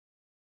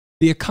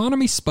The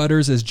economy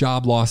sputters as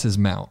job losses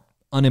mount,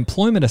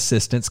 unemployment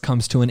assistance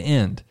comes to an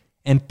end,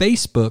 and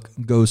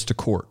Facebook goes to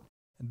court.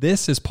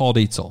 This is Paul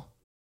Dietzel.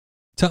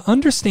 To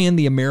understand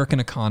the American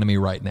economy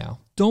right now,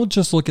 don't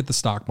just look at the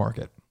stock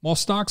market. While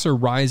stocks are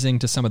rising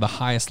to some of the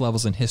highest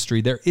levels in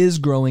history, there is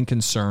growing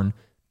concern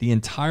the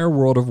entire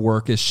world of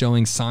work is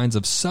showing signs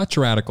of such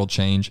radical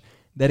change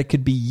that it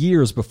could be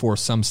years before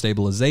some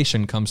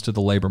stabilization comes to the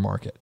labor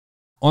market.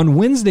 On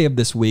Wednesday of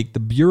this week, the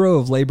Bureau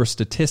of Labor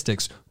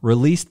Statistics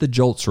released the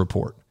JOLTS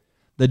report.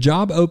 The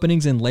Job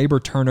Openings and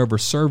Labor Turnover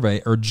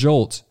Survey, or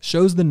JOLTS,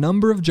 shows the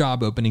number of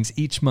job openings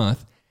each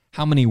month,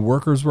 how many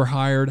workers were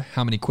hired,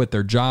 how many quit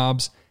their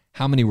jobs,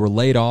 how many were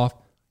laid off,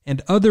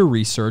 and other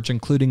research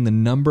including the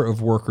number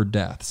of worker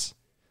deaths.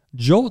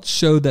 JOLTS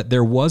showed that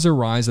there was a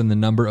rise in the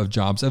number of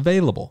jobs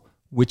available,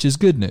 which is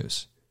good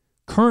news.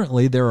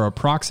 Currently, there are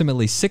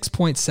approximately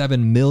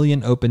 6.7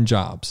 million open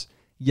jobs,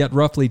 yet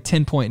roughly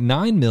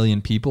 10.9 million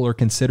people are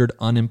considered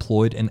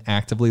unemployed and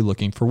actively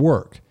looking for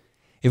work.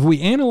 If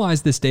we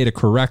analyze this data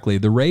correctly,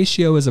 the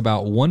ratio is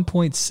about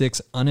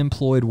 1.6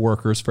 unemployed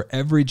workers for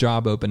every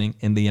job opening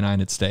in the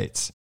United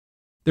States.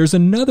 There's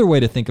another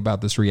way to think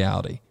about this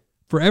reality.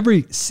 For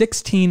every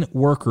 16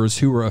 workers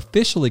who were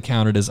officially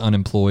counted as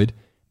unemployed,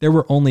 there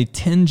were only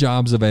 10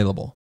 jobs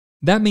available.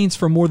 That means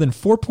for more than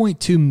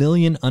 4.2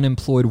 million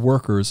unemployed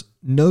workers,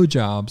 no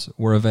jobs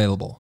were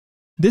available.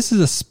 This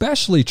is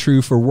especially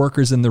true for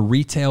workers in the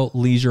retail,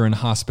 leisure, and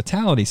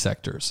hospitality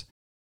sectors.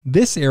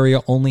 This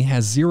area only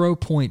has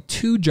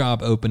 0.2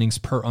 job openings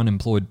per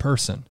unemployed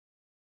person.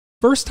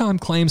 First-time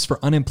claims for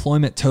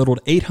unemployment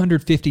totaled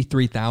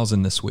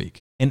 853,000 this week,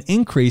 an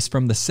increase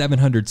from the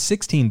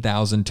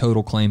 716,000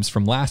 total claims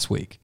from last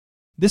week.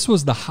 This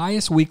was the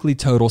highest weekly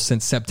total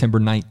since September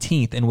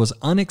 19th and was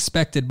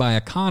unexpected by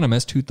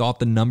economists who thought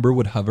the number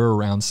would hover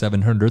around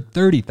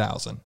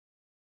 730,000.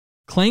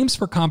 Claims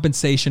for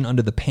compensation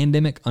under the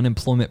Pandemic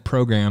Unemployment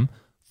Program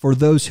for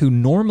those who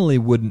normally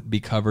wouldn't be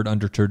covered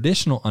under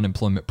traditional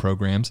unemployment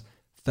programs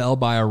fell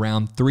by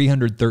around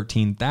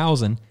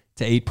 313,000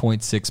 to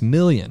 8.6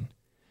 million.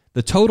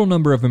 The total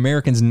number of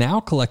Americans now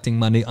collecting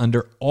money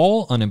under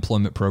all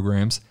unemployment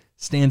programs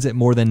stands at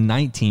more than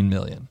 19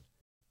 million.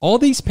 All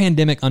these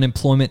pandemic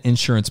unemployment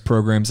insurance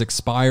programs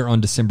expire on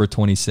December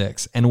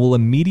 26 and will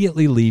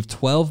immediately leave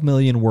 12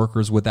 million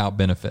workers without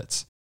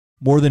benefits.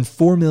 More than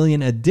 4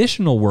 million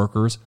additional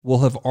workers will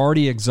have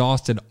already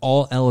exhausted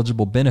all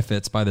eligible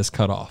benefits by this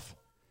cutoff.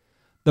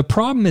 The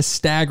problem is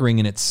staggering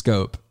in its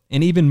scope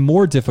and even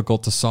more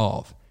difficult to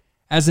solve.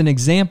 As an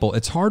example,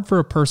 it's hard for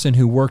a person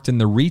who worked in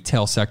the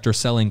retail sector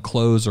selling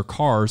clothes or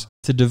cars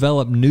to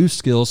develop new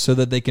skills so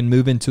that they can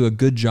move into a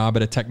good job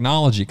at a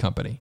technology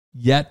company.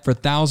 Yet, for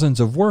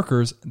thousands of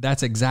workers,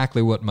 that's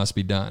exactly what must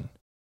be done.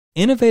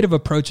 Innovative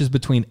approaches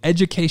between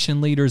education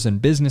leaders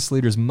and business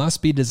leaders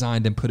must be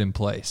designed and put in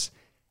place.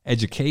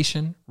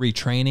 Education,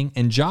 retraining,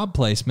 and job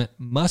placement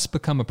must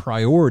become a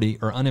priority,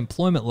 or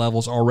unemployment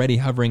levels already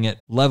hovering at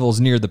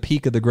levels near the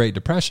peak of the Great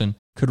Depression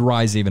could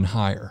rise even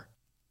higher.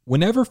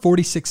 Whenever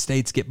 46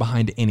 states get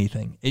behind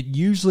anything, it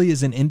usually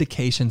is an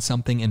indication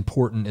something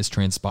important is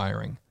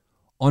transpiring.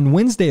 On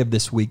Wednesday of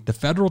this week, the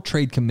Federal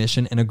Trade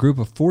Commission and a group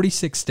of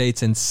 46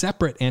 states in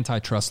separate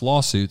antitrust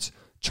lawsuits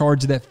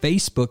charged that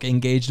Facebook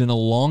engaged in a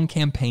long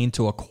campaign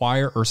to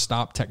acquire or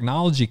stop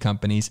technology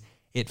companies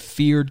it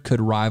feared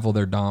could rival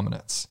their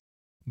dominance.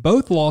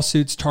 Both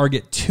lawsuits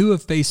target two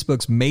of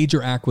Facebook's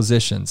major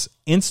acquisitions,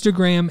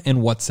 Instagram and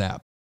WhatsApp.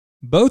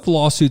 Both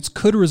lawsuits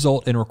could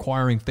result in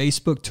requiring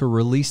Facebook to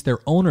release their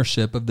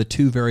ownership of the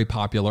two very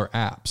popular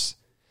apps.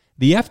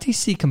 The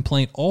FTC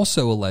complaint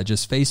also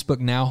alleges Facebook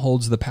now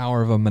holds the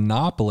power of a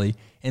monopoly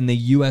in the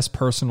U.S.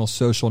 personal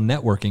social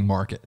networking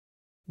market.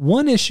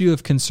 One issue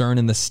of concern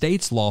in the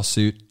state's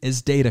lawsuit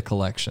is data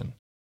collection.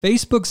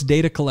 Facebook's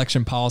data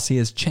collection policy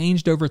has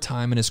changed over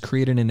time and has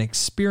created an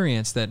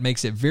experience that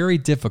makes it very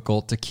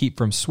difficult to keep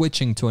from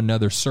switching to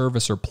another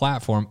service or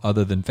platform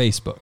other than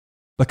Facebook.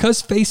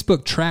 Because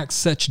Facebook tracks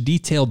such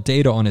detailed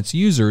data on its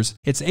users,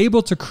 it's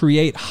able to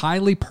create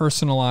highly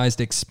personalized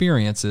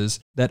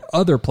experiences that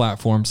other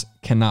platforms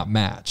cannot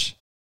match.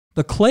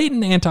 The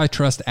Clayton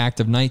Antitrust Act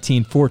of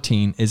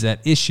 1914 is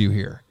at issue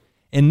here.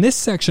 In this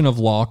section of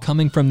law,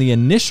 coming from the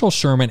initial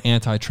Sherman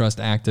Antitrust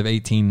Act of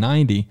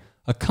 1890,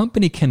 a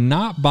company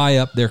cannot buy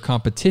up their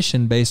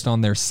competition based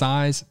on their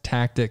size,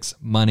 tactics,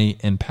 money,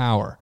 and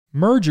power.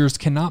 Mergers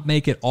cannot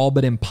make it all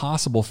but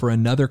impossible for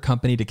another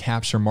company to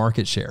capture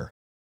market share.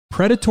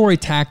 Predatory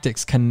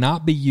tactics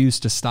cannot be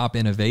used to stop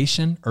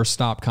innovation or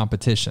stop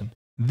competition.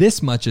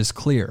 This much is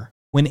clear.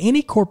 When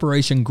any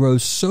corporation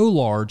grows so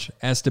large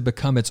as to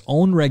become its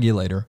own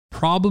regulator,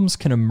 problems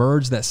can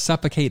emerge that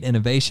suffocate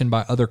innovation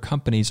by other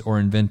companies or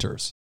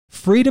inventors.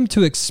 Freedom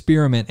to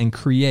experiment and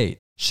create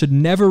should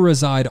never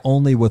reside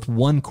only with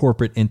one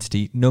corporate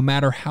entity, no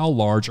matter how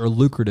large or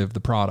lucrative the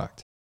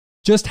product.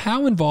 Just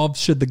how involved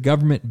should the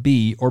government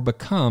be or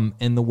become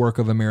in the work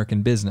of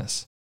American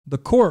business? The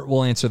court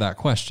will answer that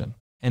question,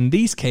 and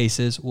these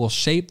cases will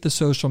shape the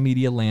social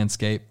media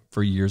landscape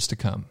for years to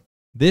come.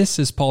 This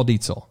is Paul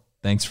Dietzel.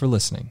 Thanks for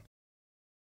listening.